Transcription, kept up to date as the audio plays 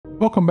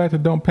Welcome back to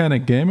Don't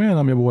Panic Gaming.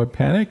 I'm your boy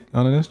Panic.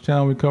 On this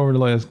channel, we cover the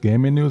latest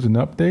gaming news and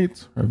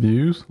updates,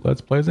 reviews,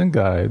 let's plays, and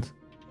guides.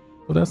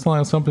 So that's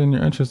like something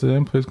you're interested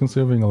in, please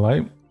consider leaving a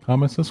like,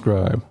 comment,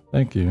 subscribe.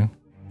 Thank you.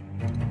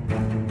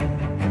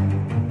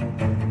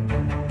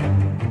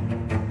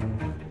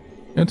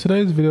 In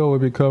today's video, we'll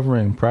be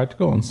covering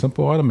practical and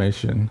simple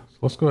automation. So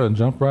let's go ahead and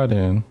jump right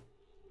in.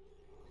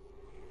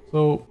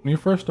 So when you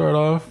first start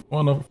off,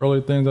 one of the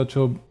early things that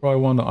you'll probably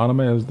want to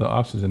automate is the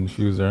oxygen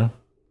diffuser.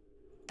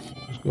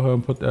 Just go ahead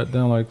and put that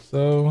down like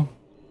so.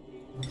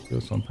 Give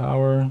it some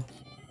power.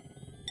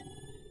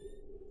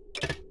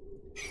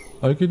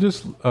 You could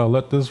just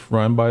let this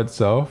run by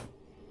itself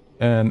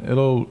and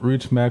it'll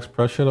reach max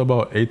pressure at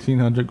about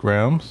 1800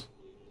 grams,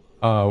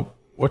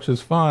 which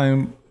is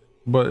fine.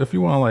 But if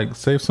you want to like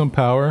save some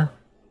power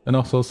and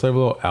also save a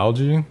little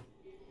algae,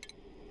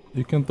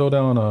 you can throw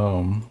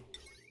down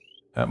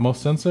Atmos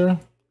sensor,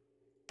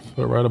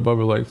 put it right above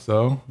it like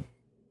so.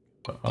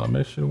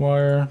 Automation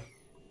wire.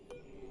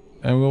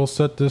 And we'll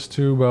set this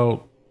to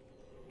about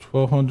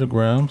 1200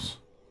 grams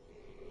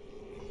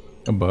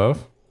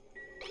above.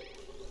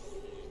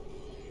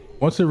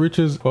 Once it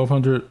reaches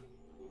 1200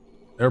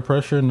 air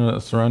pressure in the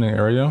surrounding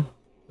area,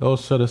 it'll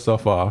shut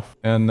itself off.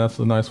 And that's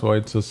a nice way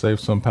to save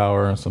some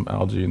power and some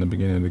algae in the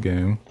beginning of the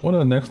game. One of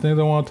the next things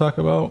I want to talk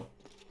about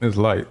is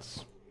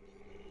lights.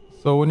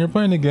 So when you're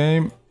playing the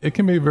game, it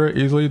can be very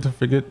easy to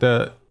forget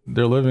that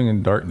they're living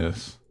in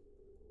darkness.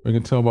 We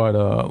can tell by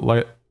the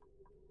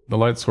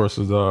light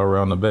sources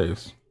around the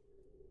base.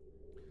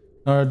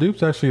 Now, our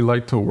dupes actually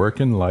like to work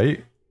in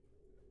light.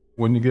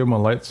 When you give them a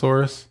light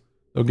source,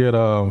 they'll get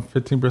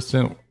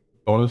 15%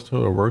 bonus to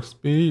their work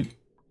speed.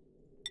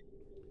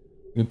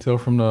 You can tell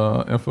from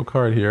the info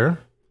card here.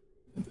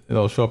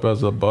 It'll show up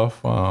as a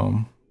buff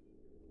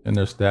in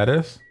their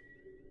status.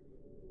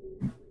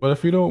 But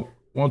if you don't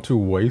want to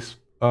waste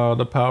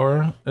the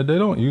power, they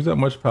don't use that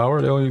much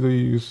power. They only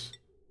use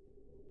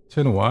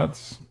 10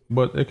 watts,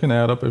 but it can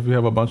add up if you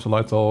have a bunch of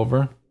lights all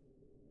over.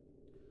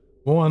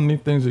 One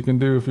neat things you can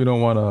do if you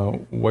don't want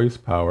to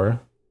waste power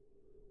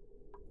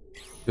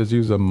is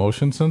use a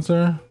motion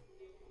sensor.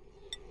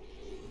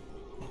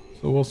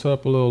 So we'll set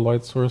up a little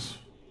light source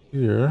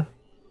here.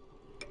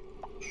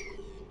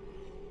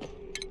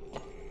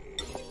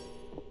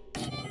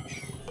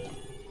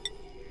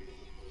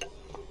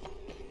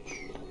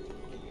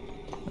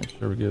 Make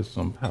sure we get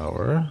some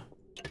power.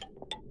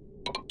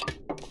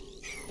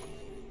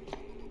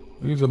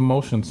 We use a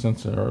motion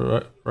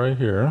sensor right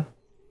here.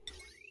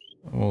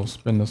 We'll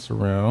spin this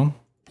around,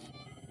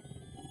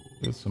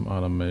 get some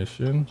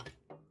automation,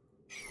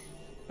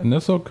 and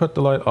this will cut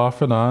the light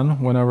off and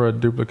on whenever a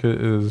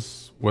duplicate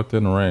is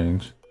within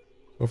range.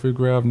 So if we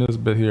grab this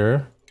bit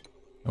here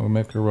and we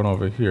make her run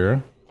over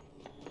here,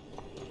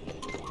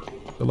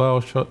 the light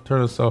will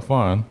turn itself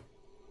on,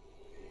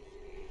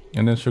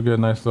 and then she'll get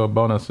a nice little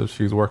bonus if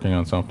she's working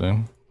on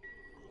something.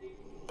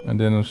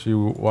 And then if she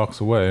walks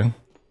away,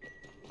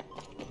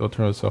 it'll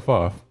turn itself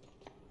off.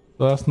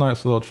 So that's a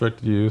nice little trick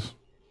to use.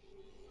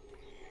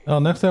 Now,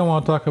 next thing I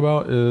want to talk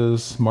about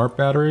is smart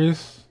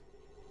batteries.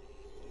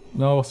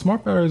 Now,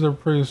 smart batteries are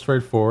pretty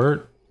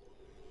straightforward,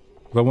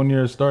 but when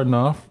you're starting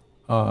off,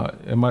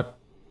 it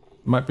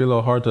might be a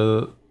little hard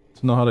to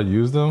know how to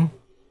use them.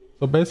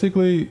 So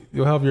basically,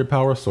 you'll have your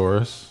power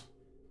source.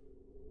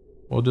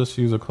 We'll just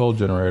use a coal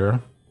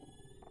generator,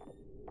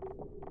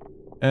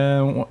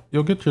 and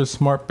you'll get your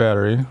smart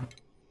battery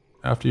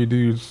after you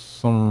do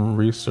some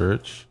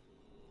research.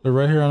 So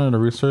right here under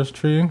the research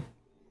tree.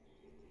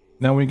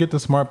 Now when you get the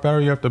smart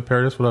battery, you have to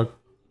pair this with a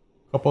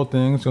couple of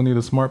things. You'll need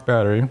a smart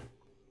battery,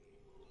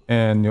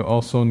 and you'll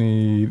also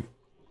need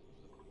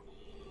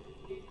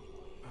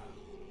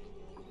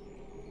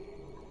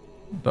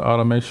the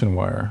automation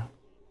wire.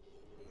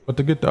 But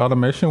to get the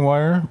automation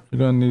wire, you're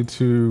going to need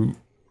to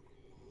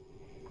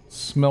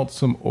smelt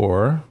some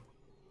ore,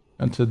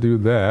 and to do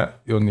that,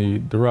 you'll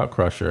need the rock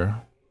crusher.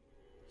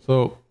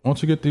 So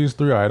once you get these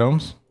three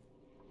items,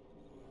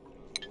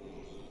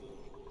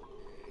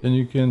 then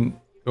you can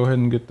go ahead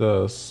and get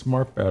the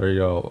smart battery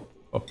all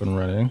up and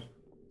running.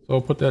 So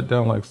I'll put that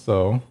down like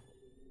so.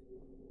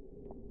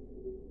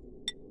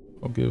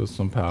 I'll give it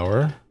some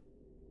power.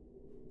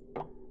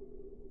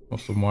 Or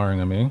some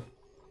wiring, I mean.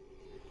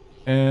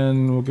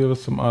 And we'll give it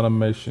some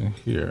automation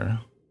here.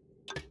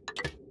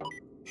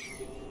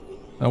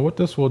 Now what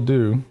this will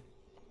do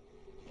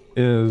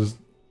is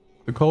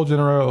the coal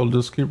generator will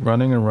just keep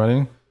running and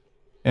running.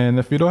 And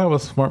if you don't have a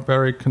smart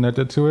battery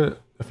connected to it,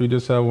 if you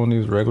just have one of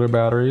these regular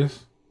batteries,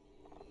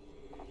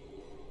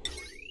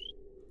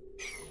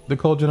 the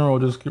coal generator will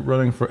just keep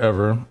running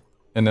forever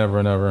and ever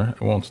and ever.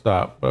 It won't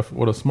stop. But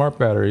with a smart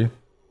battery,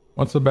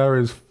 once the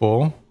battery is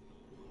full,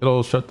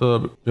 it'll shut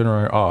the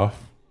generator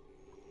off.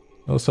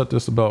 It'll set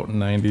this about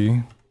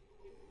 90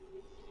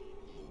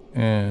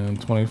 and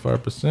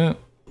 25%.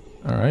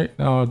 All right,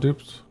 now our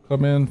dupes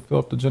come in, fill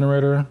up the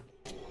generator.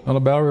 Now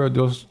the battery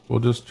will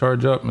just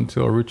charge up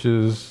until it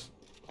reaches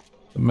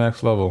the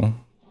max level.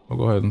 We'll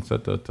go ahead and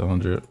set that to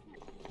 100.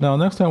 Now,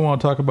 next thing I want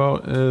to talk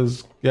about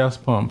is gas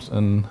pumps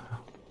and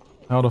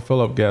how to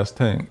fill up gas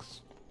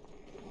tanks.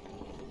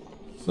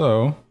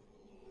 So,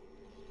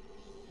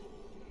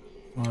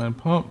 find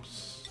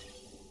pumps.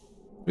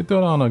 We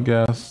throw down a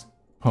gas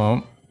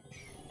pump,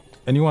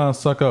 and you want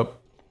to suck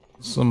up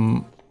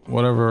some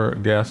whatever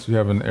gas you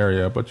have in the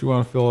area, but you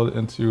want to fill it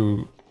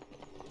into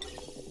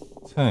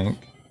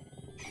tank,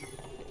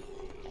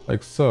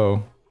 like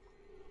so.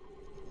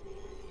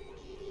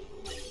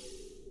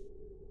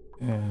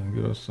 And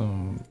give us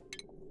some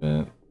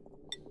vent.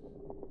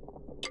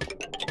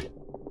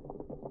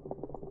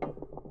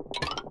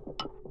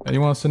 And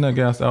you want to send that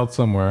gas out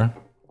somewhere.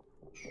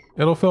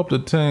 It'll fill up the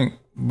tank,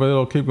 but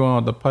it'll keep going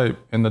out the pipe,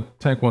 and the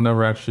tank will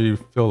never actually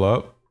fill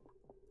up.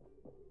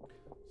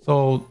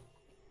 So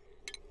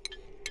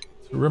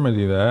to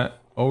remedy that,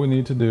 all we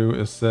need to do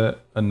is set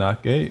a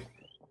NOT gate,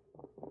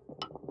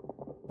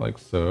 like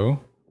so.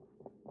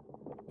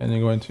 And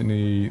you're going to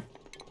need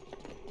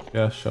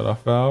gas shutoff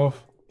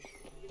valve.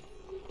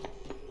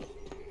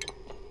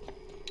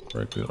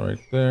 Break it right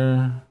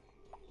there.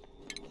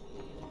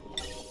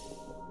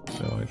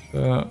 Like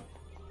that.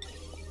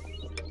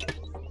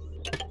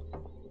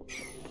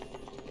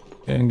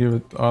 And give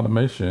it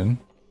automation.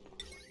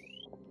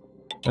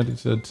 Connect it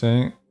to the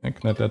tank and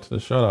connect that to the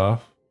shutoff.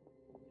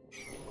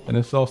 And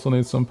this also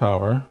needs some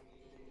power.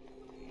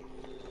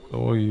 So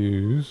we'll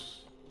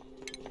use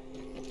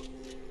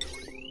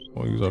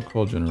our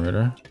coal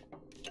generator.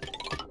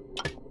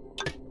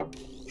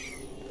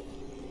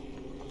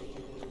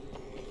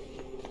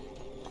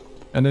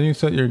 And then you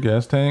set your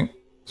gas tank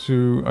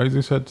to, I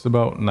usually set to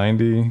about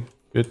 90,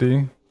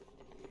 50.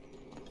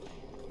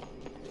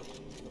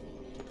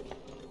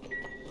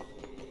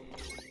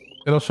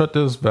 It'll shut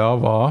this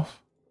valve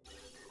off,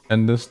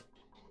 and this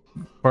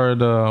part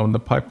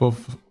the pipe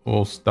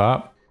will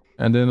stop,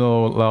 and then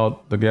it'll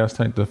allow the gas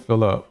tank to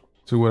fill up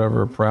to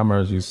whatever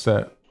parameters you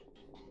set.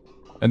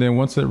 And then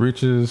once it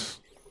reaches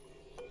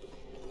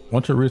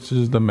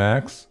the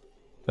max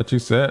that you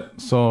set,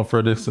 so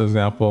for this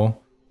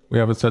example, we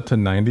have it set to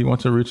 90.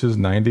 Once it reaches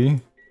 90,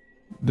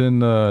 then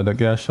the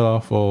gas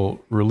shutoff will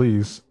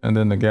release, and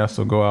then the gas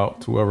will go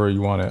out to wherever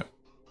you want it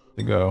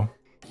to go.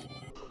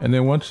 And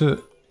then once it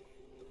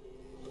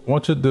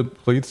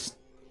depletes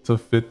to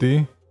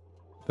 50,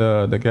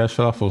 the gas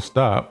shutoff will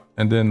stop,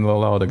 and then it'll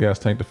allow the gas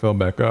tank to fill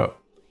back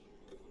up.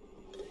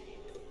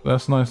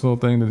 That's a nice little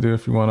thing to do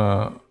if you want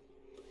to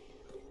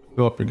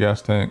fill up your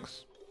gas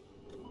tanks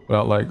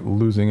without like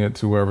losing it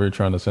to wherever you're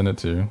trying to send it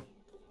to.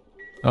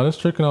 Now this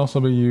trick can also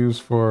be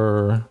used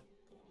for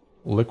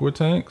liquid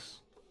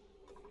tanks.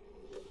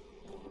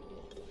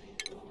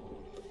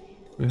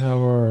 We have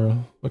our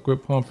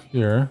liquid pump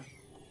here.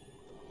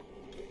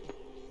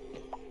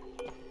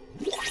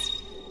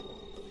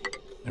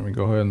 And we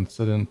go ahead and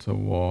set it into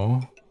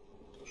wall.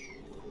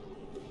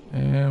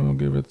 And we'll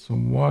give it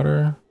some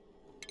water.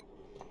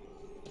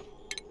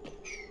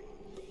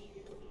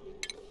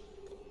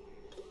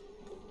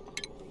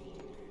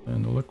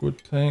 And the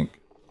liquid tank.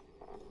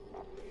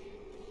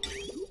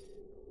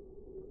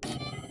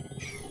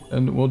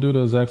 And we'll do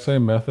the exact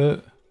same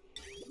method.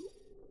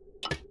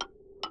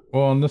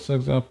 Well, in this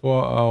example,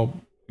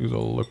 I'll use a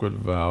liquid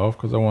valve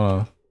because I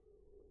want to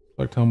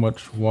select how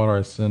much water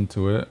I send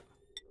to it.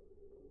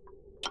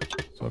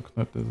 So I'll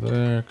connect to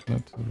there,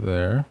 connect to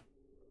there.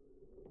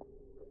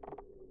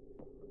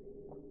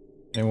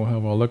 And we'll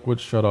have our liquid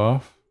shut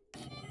off.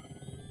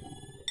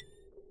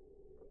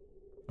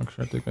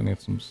 Actually, I think I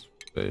need some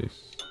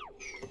space.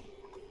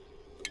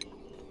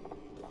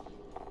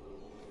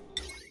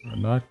 Our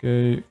NOT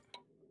gate.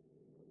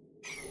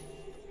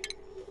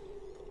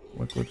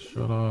 Liquid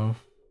shut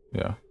off.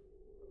 Yeah.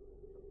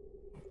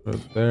 Put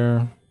it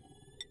there.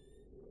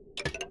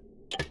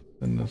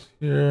 Send this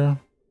here.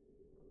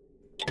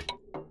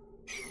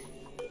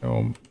 And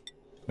we'll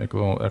make a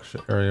little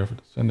extra area to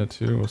send it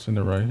to. We'll send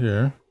it right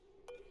here.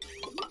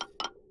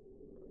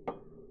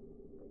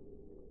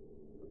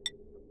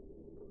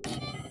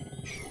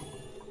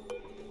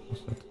 We'll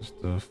set this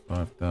to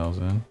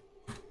 5,000.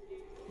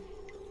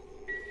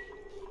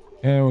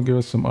 And we'll give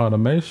it some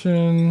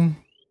automation.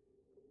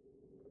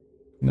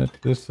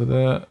 Connect this to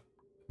that,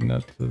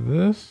 connect to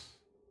this.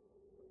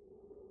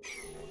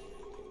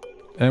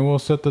 And we'll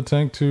set the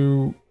tank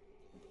to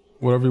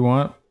whatever you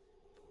want.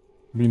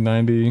 Be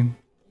 90,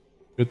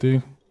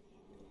 50.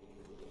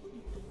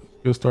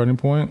 Good starting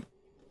point.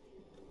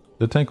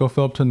 The tank will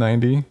fill up to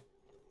 90,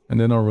 and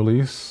then it'll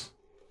release.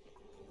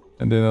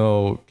 And then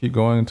it'll keep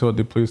going until it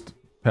depletes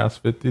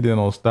past 50, then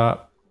it'll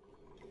stop,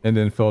 and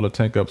then fill the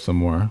tank up some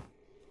more.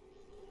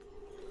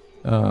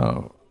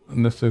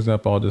 In this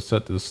example, I'll just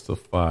set this to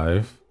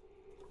 5.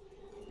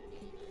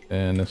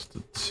 And this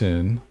to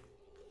 10.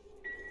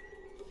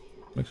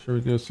 Make sure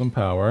we give some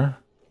power.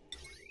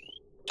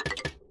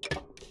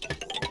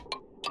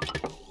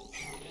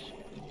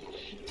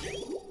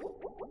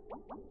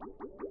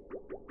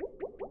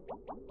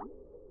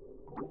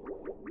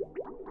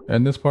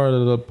 And this part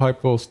of the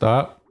pipe will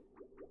stop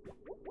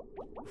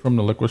from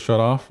the liquid shut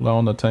off,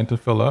 allowing the tank to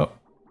fill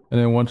up. And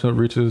then once it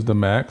reaches the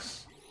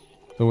max,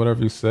 so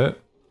whatever you set,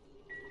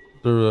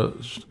 the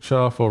shut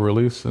off will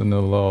release and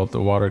it'll allow the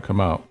water to come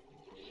out.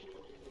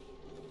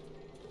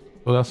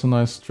 So that's a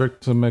nice trick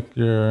to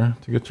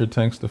get your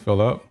tanks to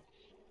fill up.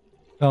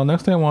 Now,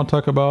 next thing I want to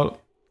talk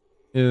about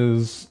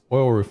is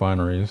oil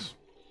refineries.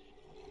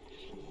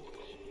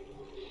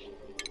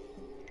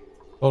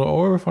 So the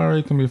oil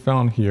refinery can be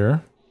found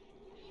here.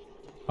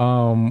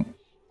 When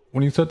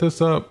you set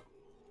this up,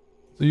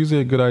 it's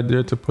usually a good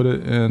idea to put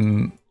it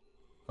in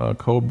a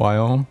cold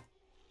biome,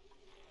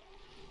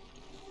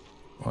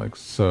 like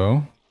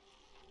so,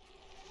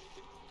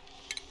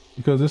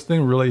 because this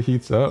thing really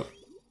heats up.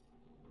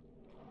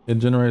 It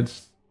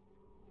generates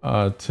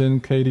 10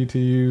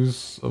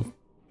 kDTUs of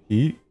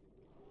heat,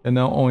 and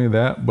not only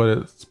that, but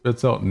it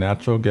spits out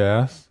natural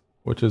gas,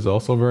 which is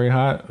also very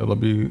hot. It'll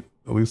be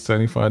at least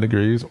 75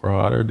 degrees or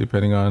hotter,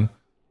 depending on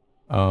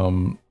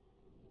how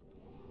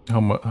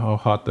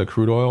hot the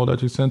crude oil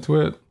that you send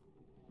to it.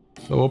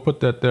 So we'll put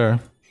that there.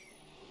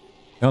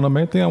 Now the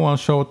main thing I want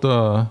to show with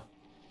the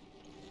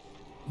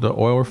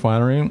oil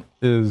refinery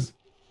is,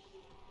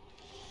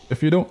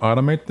 if you don't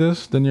automate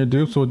this, then your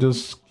dupes will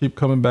just keep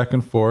coming back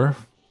and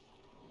forth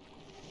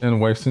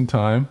and wasting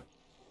time.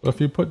 But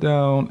if you put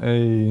down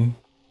a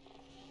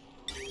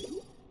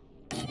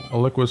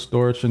liquid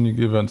storage and you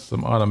give it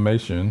some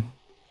automation,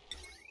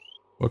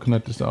 we'll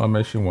connect this to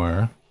automation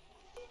wire,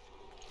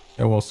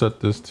 and we'll set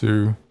this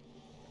to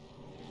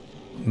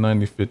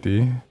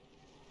 9050.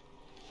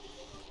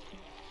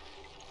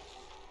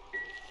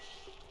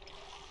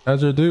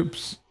 As your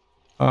dupes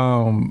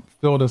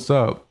fill this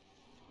up,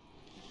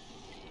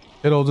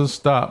 it'll just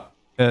stop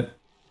at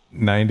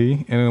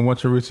 90, and then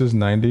once it reaches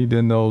 90,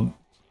 then they'll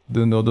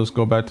just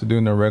go back to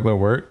doing their regular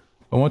work.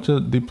 But once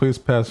it depletes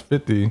past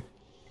 50,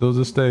 they'll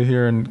just stay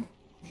here and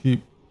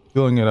keep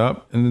filling it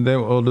up, and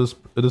then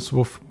this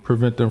will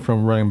prevent them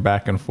from running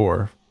back and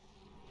forth.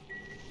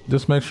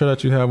 Just make sure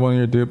that you have one of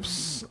your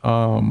dupes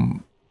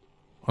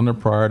under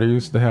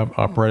priorities to have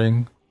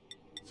operating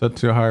set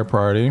to a higher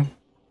priority.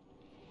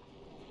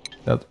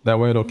 That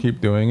way it'll keep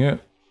doing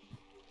it.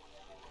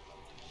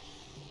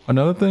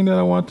 Another thing that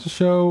I want to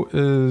show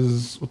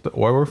is with the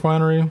oil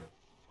refinery,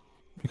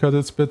 because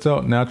it spits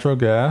out natural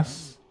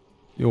gas,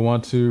 you'll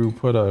want to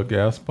put a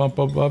gas pump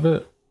above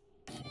it.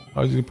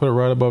 I usually put it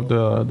right above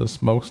the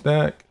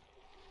smokestack,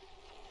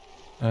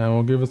 and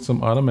we'll give it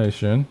some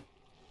automation.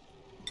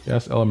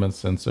 Gas element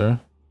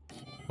sensor.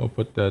 We'll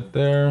put that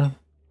there.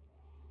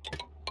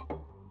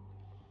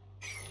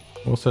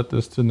 We'll set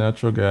this to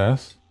natural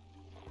gas.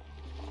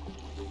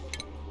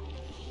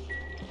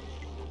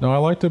 Now I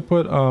like to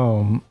put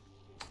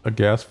a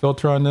gas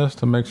filter on this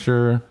to make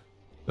sure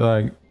that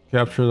I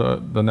capture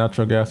the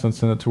natural gas and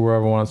send it to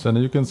wherever I want to send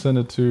it. You can send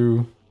it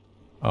to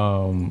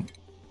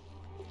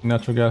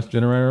natural gas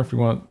generator if you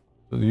want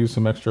to use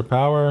some extra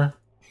power.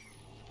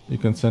 You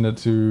can send it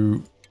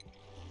to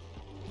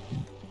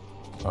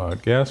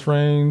gas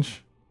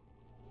range.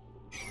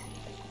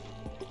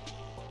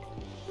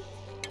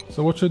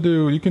 So what you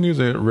do, you can use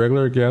a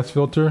regular gas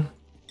filter,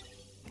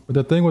 but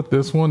the thing with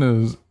this one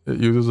is it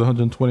uses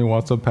 120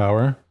 watts of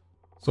power.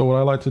 So what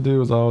I like to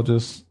do is I'll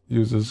just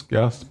use this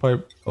gas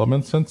pipe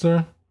element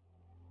sensor.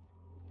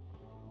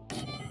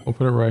 We'll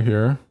put it right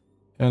here,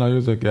 and I'll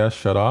use a gas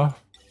shutoff.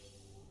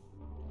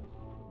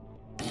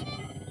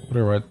 Put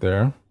it right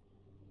there.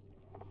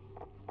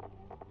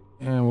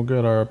 And we'll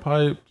get our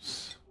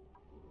pipes.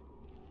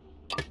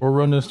 We'll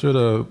run this through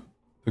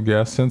the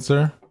gas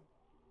sensor,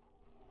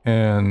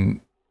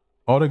 and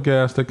all the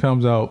gas that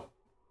comes out,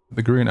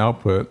 the green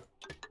output,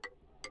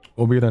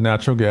 will be the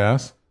natural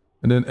gas,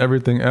 and then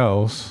everything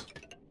else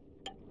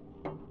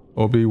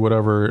will be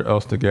whatever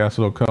else the gas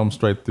will come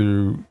straight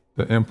through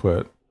the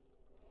input.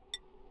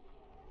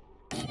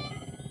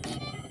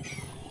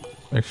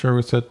 Make sure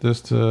we set this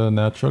to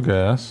natural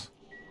gas.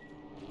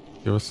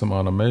 Give us some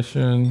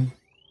automation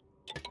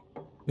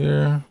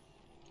here.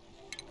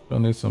 We'll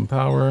need some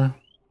power.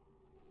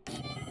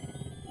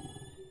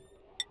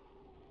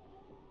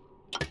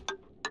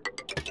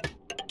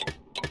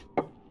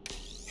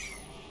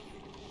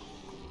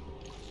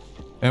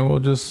 And we'll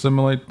just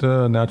simulate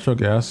the natural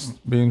gas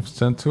being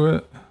sent to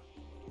it.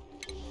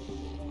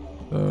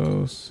 So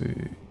let's see.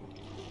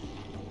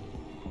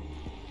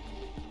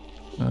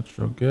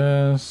 Natural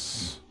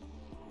gas.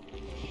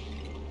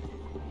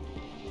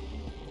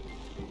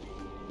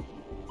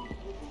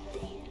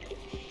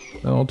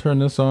 Then I'll turn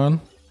this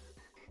on,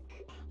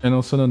 and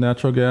it'll send the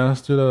natural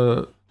gas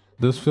to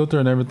this filter,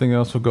 and everything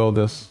else will go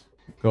this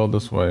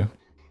way.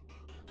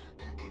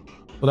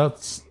 So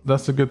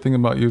that's a good thing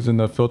about using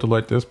a filter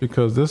like this,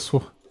 because this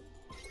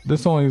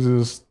only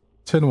uses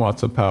 10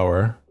 watts of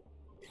power,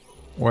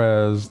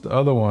 whereas the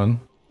other one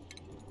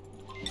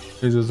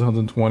uses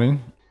 120,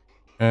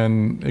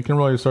 and it can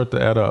really start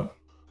to add up.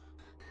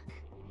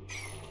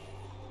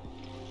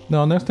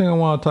 Now, next thing I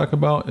want to talk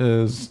about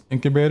is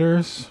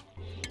incubators.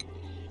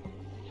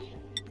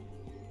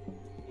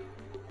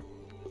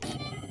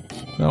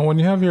 Now, when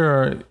you have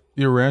your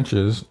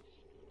ranches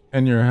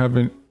and you have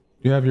your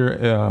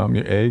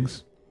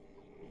eggs,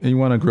 and you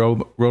want to grow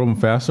them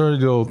faster,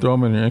 you'll throw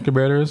them in your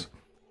incubators.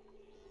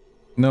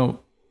 Now,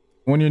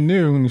 when you're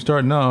new and you're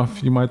starting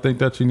off, you might think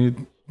that you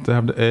need to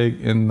have the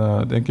egg in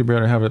the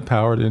incubator and have it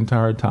powered the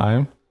entire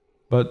time,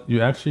 but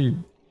you actually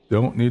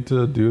don't need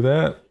to do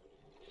that.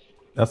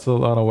 That's a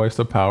lot of waste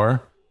of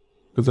power,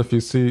 because if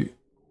you see,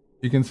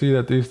 you can see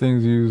that these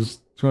things use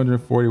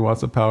 240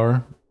 watts of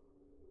power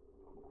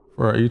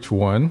for each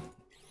one.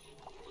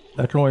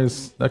 That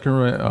can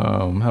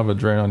really have a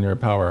drain on your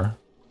power.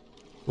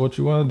 So what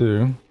you want to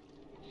do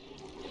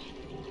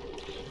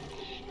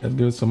is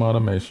give it some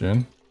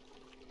automation.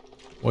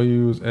 We'll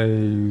use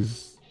a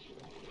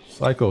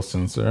cycle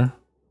sensor.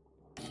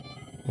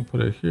 We'll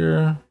put it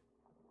here.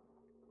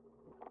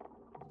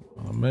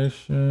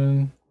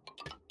 Automation.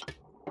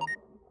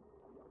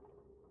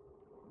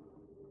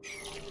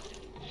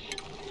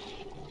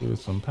 Give it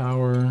some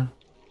power.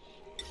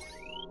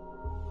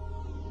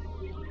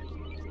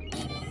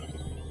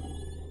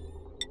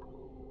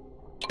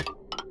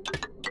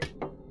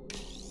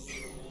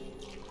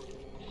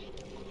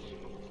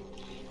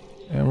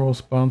 And we'll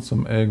spawn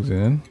some eggs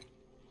in.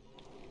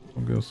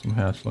 We'll give some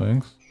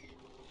hatchlings.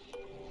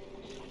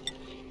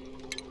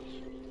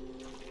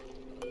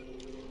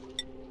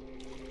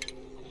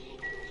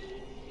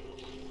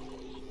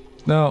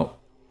 Now,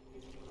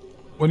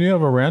 when you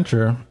have a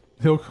rancher,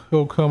 he'll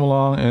come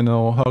along and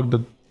he'll hug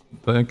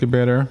the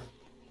incubator,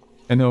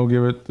 and he'll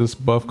give it this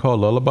buff called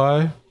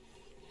Lullaby,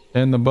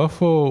 and the buff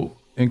will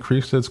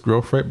increase its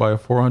growth rate by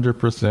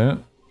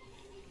 400%.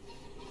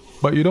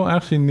 But you don't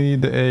actually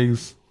need the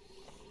eggs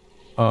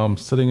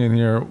sitting in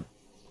here.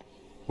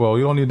 Well,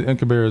 you don't need the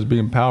incubators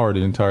being powered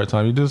the entire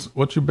time.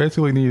 What you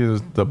basically need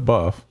is the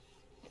buff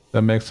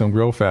that makes them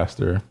grow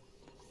faster.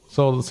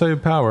 So to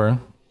save power,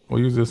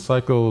 we'll use this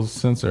cycle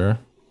sensor,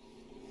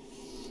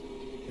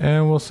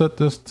 and we'll set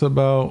this to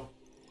about,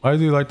 I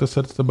usually like to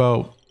set this to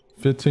about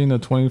 15 to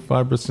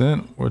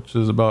 25%, which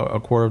is about a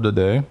quarter of the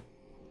day.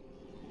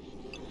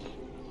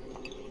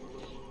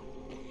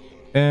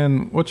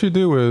 And what you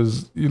do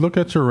is you look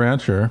at your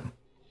rancher,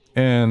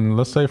 and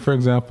let's say, for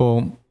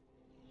example,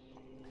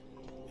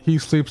 he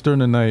sleeps during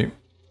the night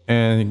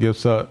and he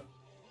gets up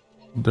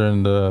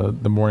during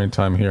the morning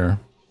time here.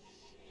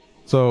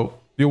 So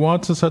you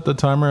want to set the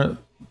timer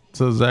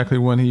to exactly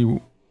when he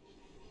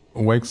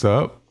wakes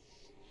up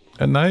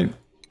at night.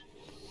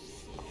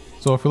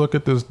 So if you look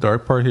at this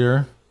dark part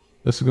here,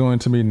 this is going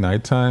to be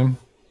nighttime,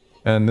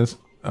 and this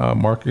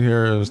marker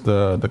here is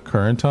the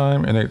current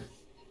time, and it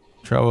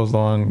travels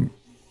along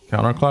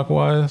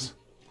counterclockwise,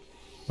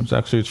 which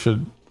actually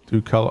should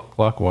do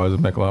clockwise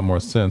and make a lot more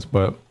sense.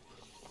 But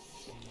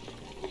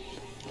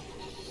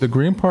the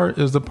green part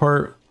is the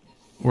part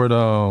where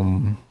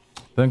the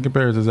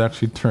incubator is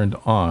actually turned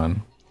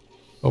on.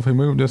 So if we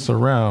move this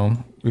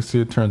around, we see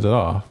it turns it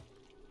off.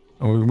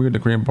 And we move the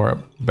green part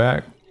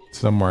back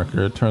to the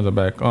marker, it turns it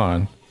back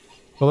on.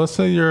 So let's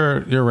say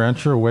your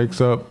rancher wakes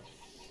up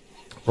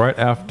right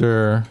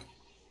after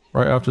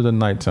the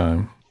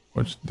nighttime,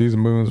 which these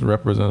moons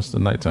represents the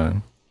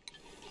nighttime.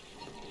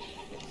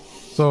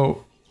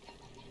 So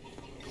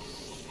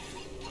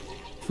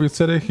if we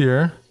set it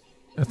here,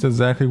 that's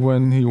exactly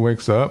when he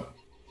wakes up,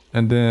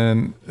 and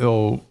then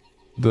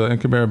the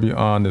incubator will be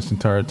on this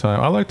entire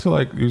time. I like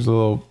to use a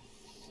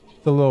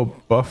little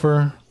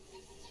buffer,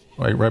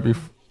 like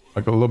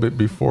like a little bit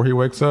before he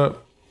wakes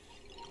up.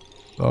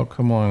 So I'll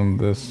come on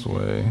this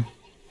way.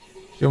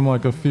 Give him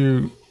like a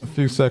few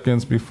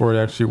seconds before he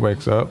actually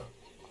wakes up,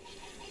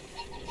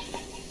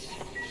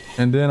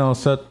 and then I'll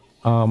set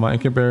my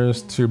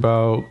incubators to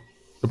about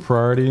the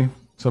priority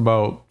to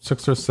about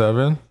 6 or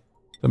 7.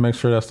 To make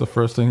sure that's the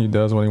first thing he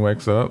does when he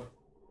wakes up.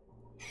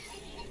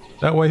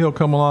 That way he'll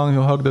come along,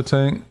 he'll hug the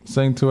tank,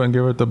 sing to it, and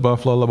give it the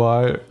buff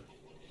lullaby.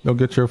 You'll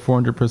get your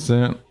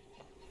 400%,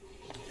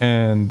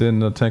 and then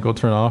the tank will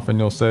turn off, and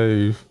you'll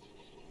save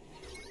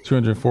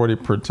 240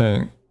 per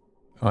tank,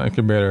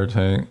 incubator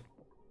tank,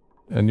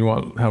 and you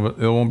won't have it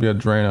won't be a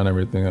drain on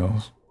everything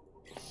else.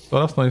 So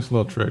that's a nice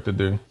little trick to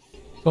do.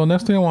 So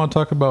next thing I want to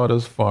talk about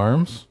is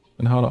farms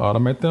and how to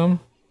automate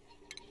them.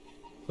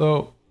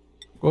 So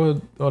go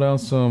ahead, throw down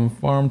some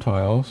farm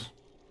tiles.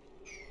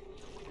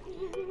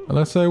 And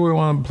let's say we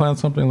want to plant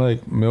something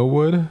like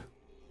millwood.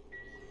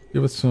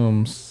 Give it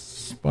some,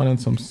 spawn in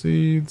some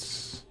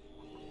seeds.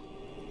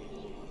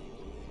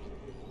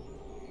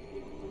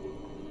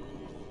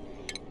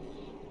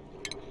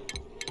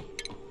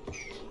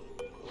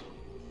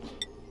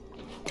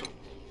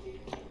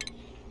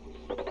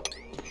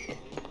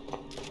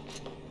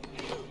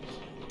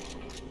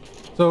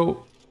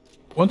 So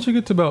once you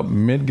get to about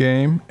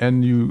mid-game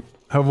and you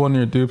have one of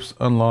your dupes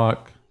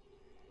unlock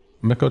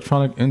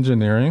mechatronic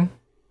engineering,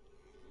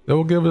 that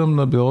will give them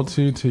the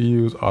ability to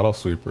use auto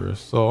sweepers.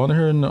 So on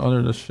here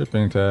under the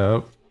shipping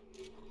tab,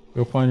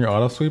 you'll find your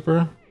auto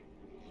sweeper.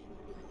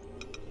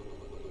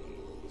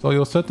 So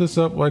you'll set this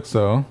up like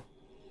so.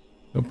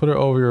 You'll put it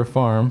over your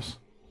farms,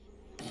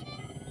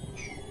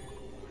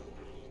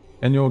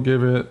 and you'll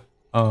give it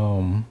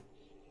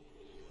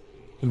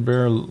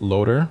conveyor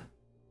loader.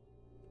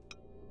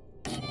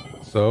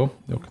 So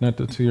you'll connect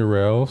it to your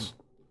rails,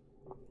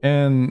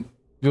 and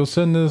you'll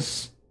send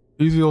this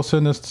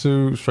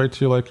straight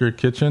to like your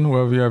kitchen,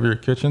 wherever you have your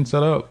kitchen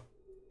set up.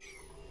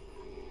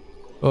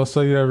 So let's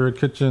say you have your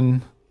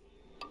kitchen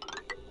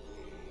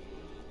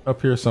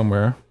up here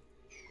somewhere.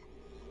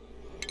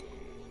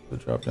 So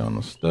drop down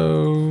the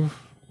stove.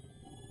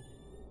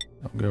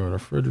 I'll go over the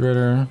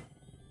refrigerator.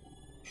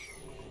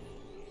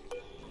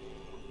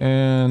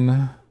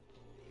 And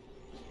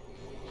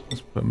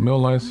let's put mill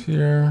lice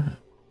here.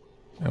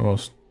 And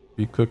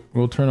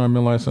we'll turn our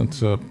mill lice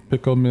into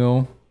pickle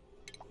mill.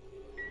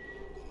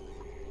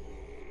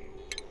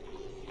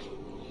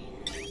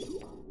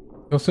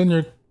 You'll send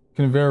your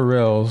conveyor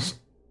rails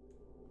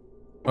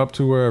up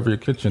to wherever your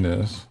kitchen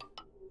is.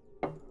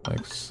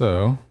 Like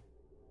so.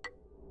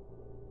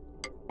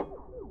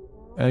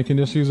 And you can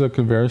just use a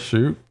conveyor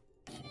chute.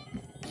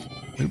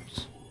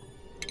 Oops.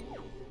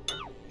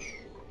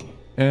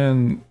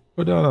 And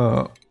put down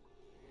a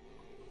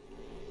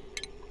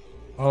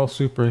auto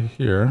super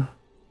here.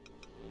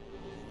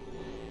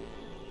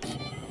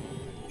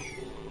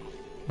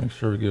 Make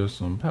sure we give it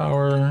some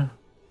power.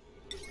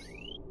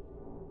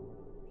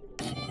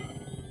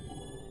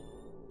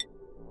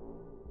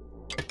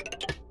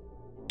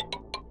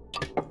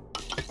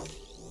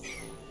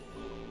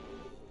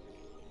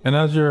 And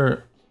as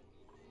you're,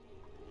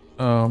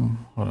 hold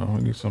on,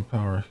 we need some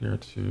power here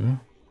too.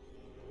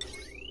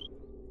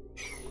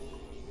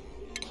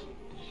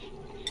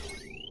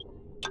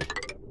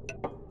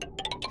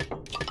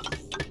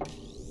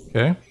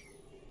 Okay.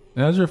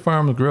 And as your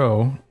farms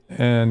grow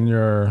and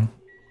your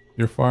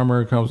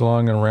farmer comes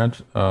along and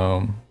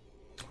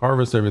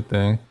harvests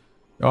everything,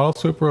 the auto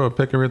super will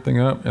pick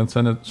everything up and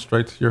send it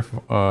straight to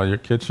your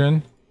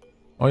kitchen.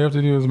 All you have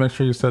to do is make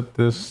sure you set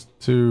this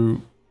to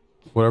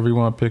whatever you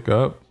want to pick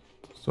up.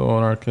 So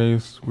in our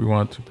case, we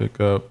want to pick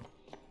up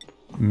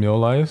mill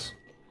lice.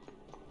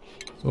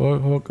 So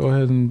we'll go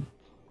ahead and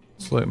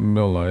select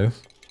mill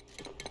lice.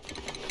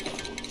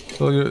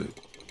 So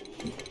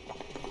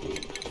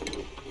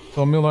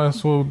mill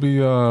lice will be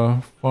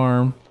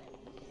farmed.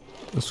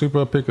 The super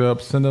will pick it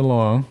up, send it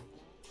along.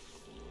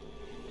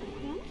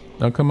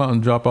 They'll come out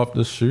and drop off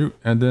the chute,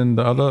 and then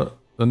the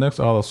next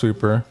auto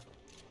super.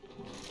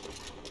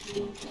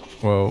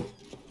 Well,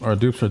 our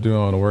dupes are doing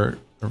all the work.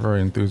 They're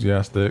very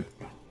enthusiastic.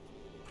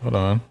 Hold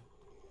on.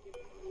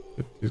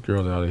 Get these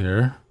girls out of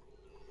here.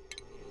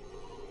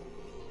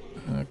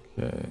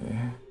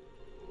 Okay.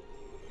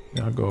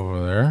 Yeah, I'll go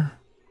over there.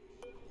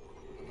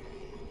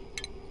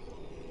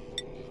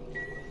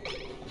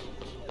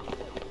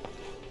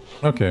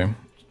 Okay,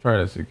 let's try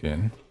this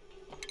again.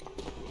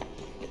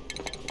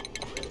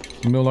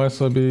 Mill lice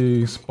will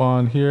be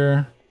spawned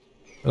here.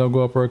 It'll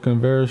go up our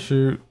conveyor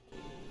chute.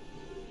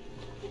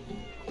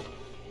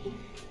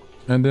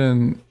 And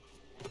then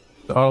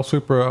the auto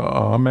super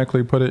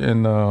automatically put it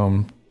in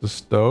the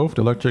stove,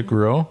 the electric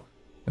grill,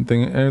 and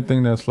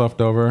anything that's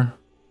left over,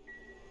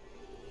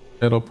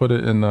 it'll put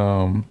it in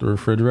the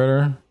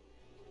refrigerator.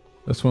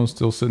 This one's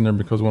still sitting there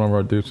because one of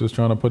our dupes is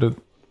trying to put it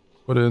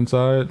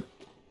inside.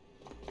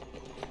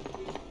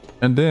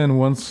 And then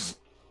once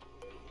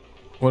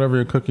whatever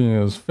you're cooking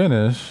is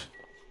finished,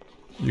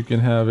 you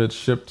can have it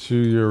shipped to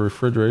your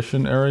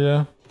refrigeration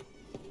area.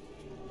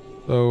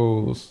 So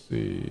let's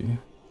see.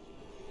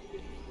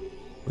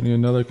 We need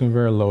another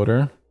conveyor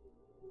loader.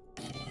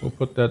 We'll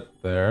put that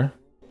there.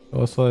 So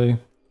let's say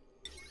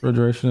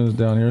refrigeration is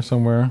down here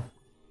somewhere.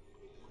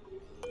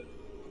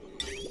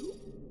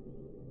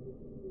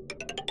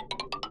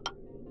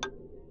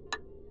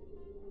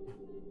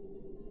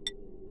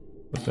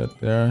 Put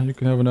that there. You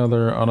can have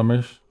another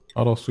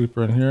auto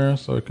sweeper in here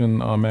so it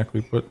can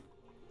automatically put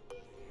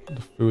the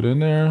food in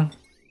there.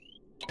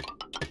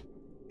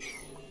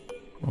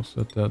 We'll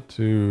set that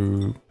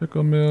to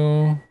pickle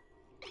mill.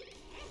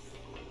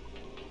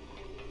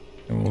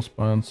 And we'll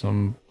spawn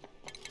some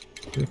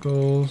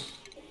pickles.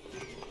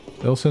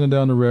 They'll send it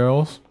down the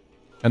rails,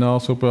 and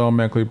also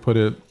automatically put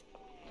it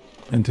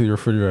into your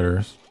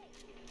refrigerators.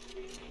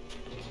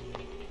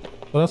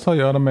 So that's how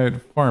you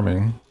automate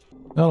farming.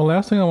 Now the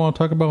last thing I want to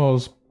talk about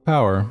is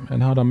power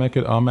and how to make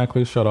it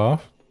automatically shut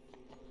off.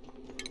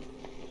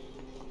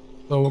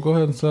 So we'll go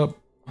ahead and set up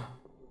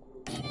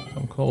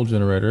some coal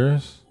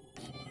generators.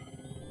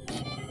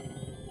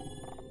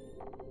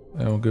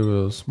 And we'll give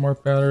it a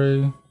smart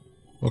battery.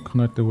 We'll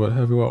connect it with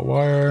heavy watt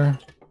wire.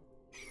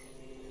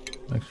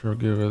 Make sure we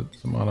give it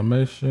some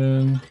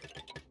automation.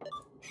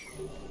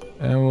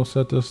 And we'll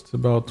set this to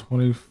about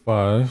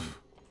 25.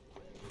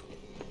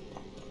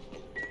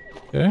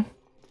 Okay.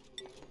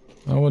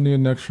 Now we'll need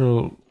an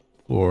extra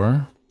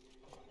floor.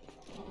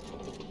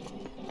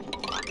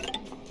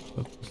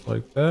 So just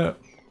like that.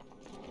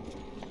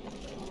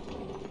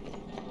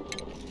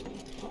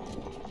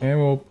 And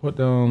we'll put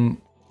down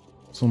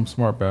some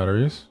smart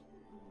batteries.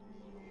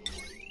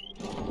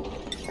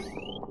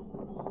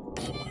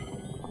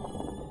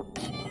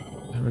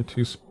 Every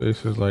 2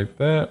 spaces like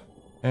that.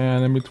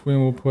 And in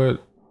between we'll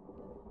put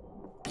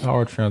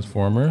power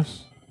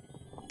transformers.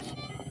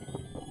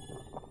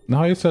 Now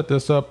how you set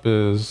this up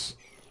is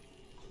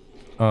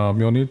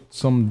you'll need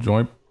some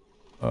joint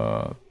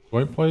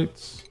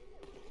plates.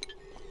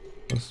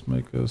 Let's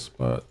make a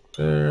spot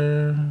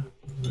there,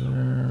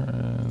 there,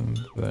 and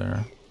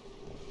there.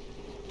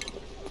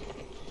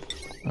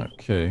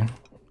 Okay,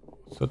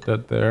 set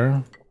that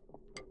there.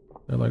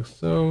 There like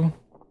so.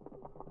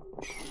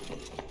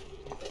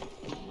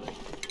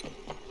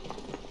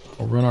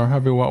 We'll run our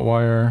heavy watt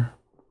wire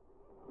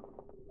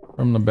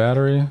from the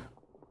battery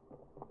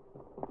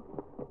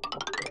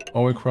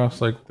all the way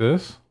across like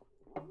this.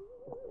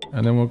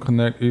 And then we'll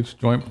connect each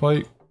joint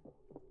plate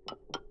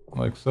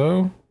like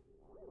so.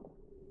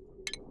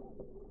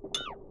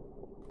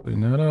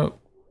 Clean that up.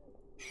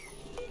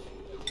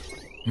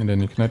 And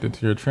then you connect it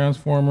to your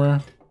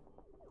transformer.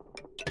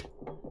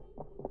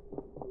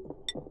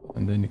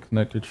 And then you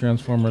connect your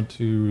transformer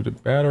to the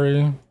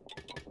battery.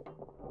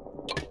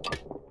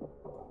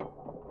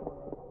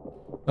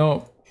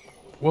 Now,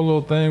 one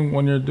little thing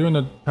when you're doing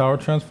a power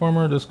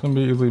transformer, this can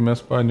be easily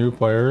missed by new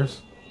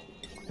players,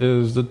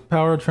 is the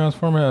power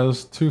transformer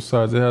has two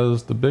sides. It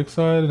has the big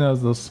side and it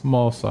has the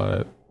small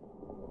side.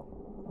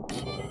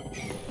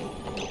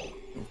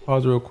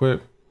 Pause real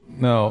quick.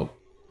 Now,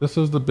 this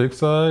is the big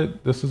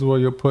side. This is where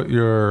you'll put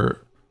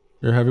your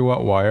heavy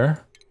watt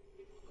wire.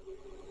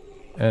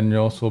 And you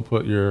also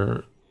put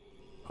your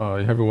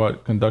heavy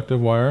watt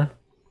conductive wire.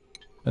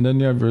 And then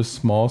you have your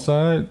small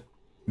side.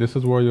 This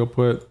is where you'll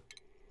put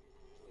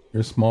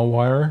your small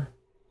wire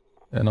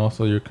and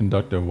also your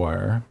conductive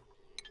wire.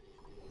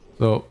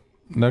 So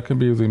that can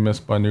be easily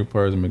missed by new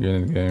players in the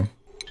beginning of the game.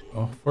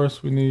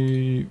 First we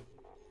need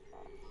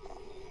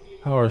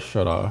power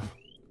shutoff.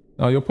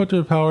 Now you'll put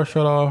your power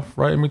shutoff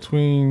right in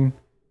between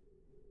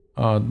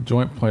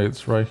joint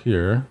plates right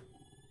here.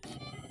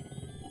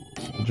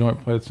 The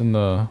joint plates in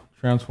the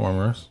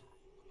transformers.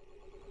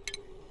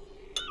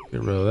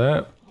 Get rid of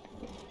that.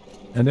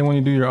 And then when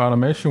you do your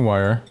automation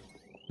wire,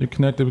 you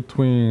connect it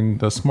between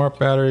the smart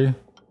battery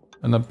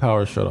and the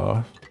power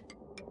shutoff.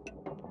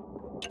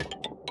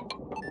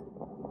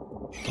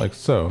 Like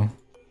so.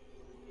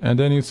 And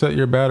then you set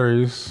your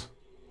batteries.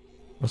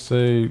 Let's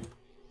say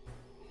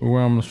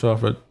we're on the shut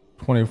off at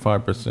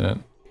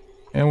 25%.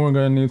 And we're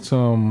gonna need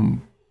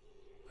some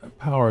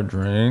power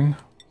drain.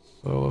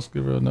 So let's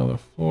give it another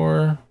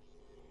 4.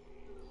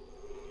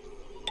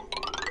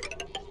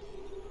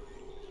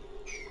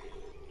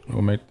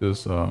 We'll make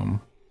this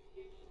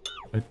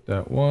make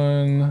that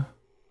 1.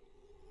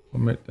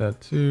 We'll make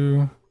that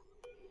 2.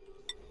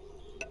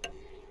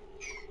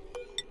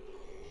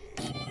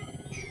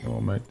 And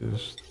we'll make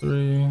this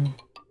 3.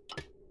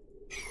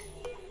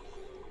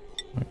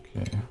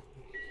 Okay.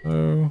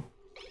 So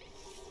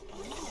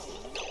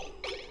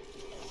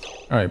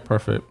alright,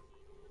 perfect.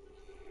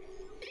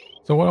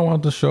 So what I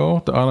wanted to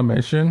show, the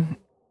automation,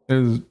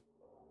 is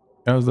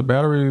as the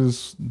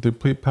batteries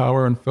deplete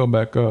power and fill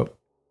back up,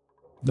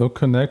 they'll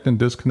connect and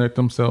disconnect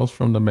themselves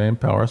from the main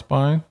power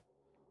spine.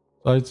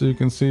 So you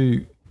can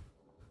see,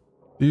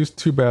 these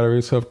two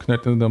batteries have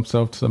connected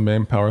themselves to the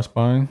main power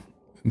spine.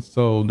 And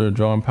so they're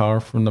drawing power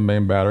from the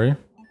main battery.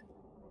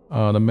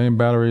 The main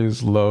battery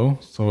is low,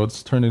 so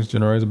it's turning these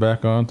generators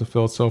back on to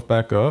fill itself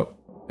back up.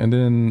 And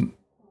then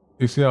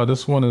you see how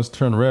this one is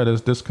turned red,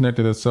 it's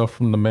disconnected itself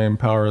from the main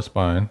power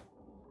spine.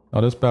 Now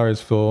this battery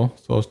is full,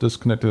 so it's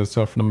disconnected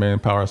itself from the main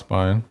power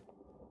spine.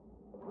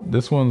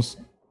 This one's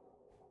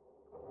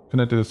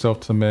connected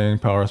itself to the main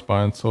power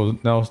spine, so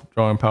now it's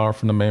drawing power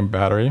from the main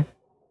battery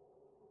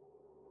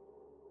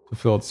to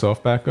fill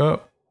itself back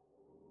up.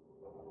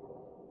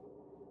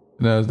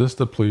 And as this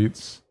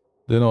depletes,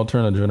 then I'll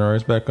turn the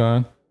generators back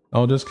on.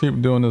 I'll just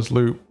keep doing this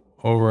loop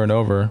over and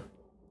over.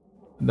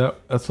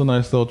 That's a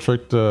nice little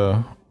trick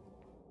to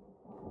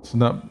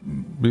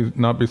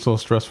not be so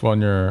stressful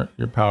on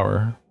your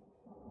power.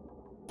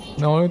 Now,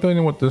 the only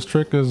thing with this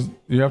trick is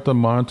you have to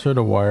monitor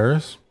the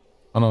wires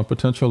on a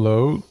potential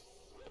load.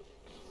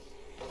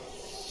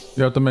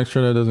 You have to make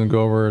sure that it doesn't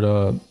go over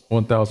the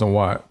 1000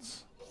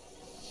 watts,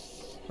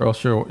 or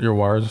else your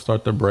wires will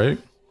start to break.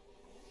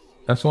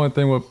 That's the only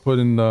thing with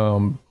putting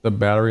the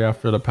battery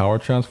after the power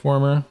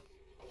transformer.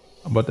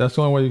 But that's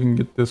the only way you can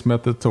get this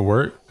method to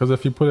work. Because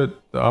if you put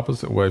it the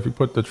opposite way, if you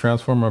put the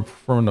transformer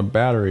from the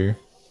battery,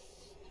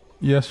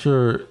 yes,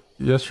 your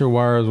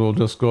wires will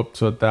just go up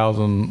to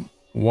 1000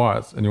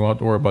 watts, and you won't have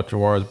to worry about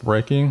your wires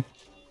breaking.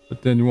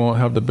 But then you won't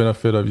have the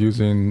benefit of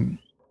using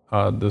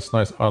this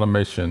nice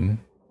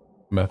automation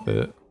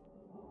method.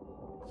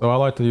 So I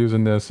like to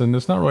using this, and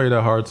it's not really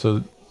that hard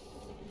to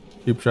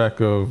keep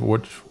track of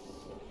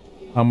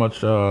how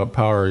much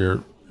power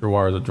your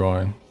wires are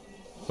drawing.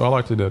 So I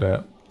like to do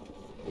that.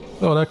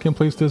 So that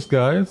completes this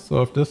guide.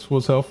 So if this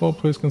was helpful,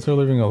 please consider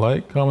leaving a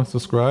like, comment,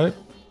 subscribe,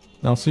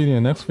 and I'll see you in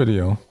the next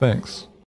video. Thanks.